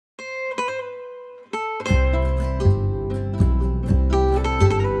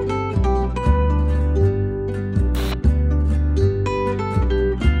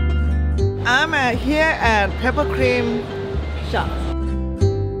here at Pepper Cream shop.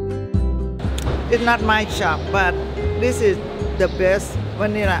 It's not my shop, but this is the best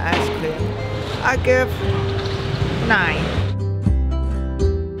vanilla ice cream. I give 9.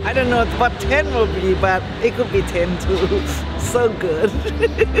 I don't know what 10 will be, but it could be 10 too. So good.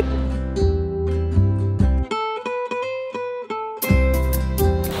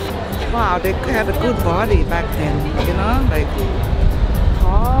 Wow, they had a good body back then, you know, like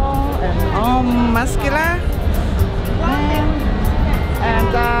tall and all muscular.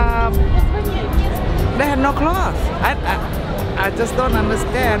 And they had no clothes. I just don't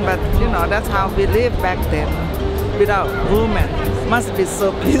understand, but you know, that's how we lived back then, without women. Must be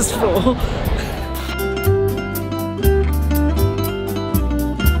so peaceful.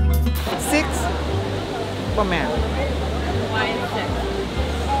 Six for men. Why 6?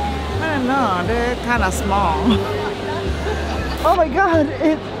 I don't know, they're kind of small. Oh my God,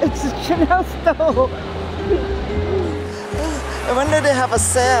 it's a Chanel store. I wonder they have a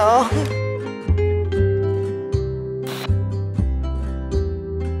sale.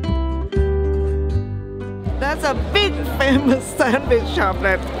 That's a big famous sandwich shop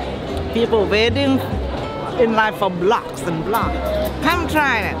that people waiting in line for blocks and blocks. Come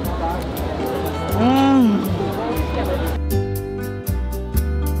try it.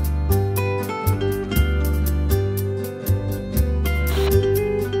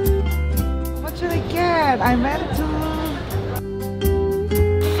 What should I get? I meant to.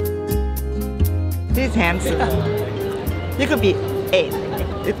 He's handsome. You could be 8.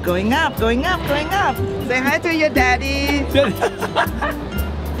 It's going up, going up, going up. Say hi to your daddy. I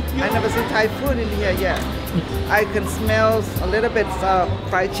never seen Thai food in here yet. I can smell a little bit of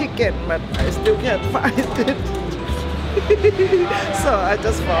fried chicken, but I still can't find it. So I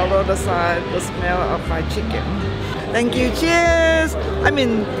just follow the sign, the smell of fried chicken. Thank you, cheers. I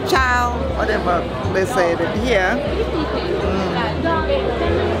mean, ciao, whatever they say it here. Love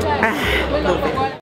it.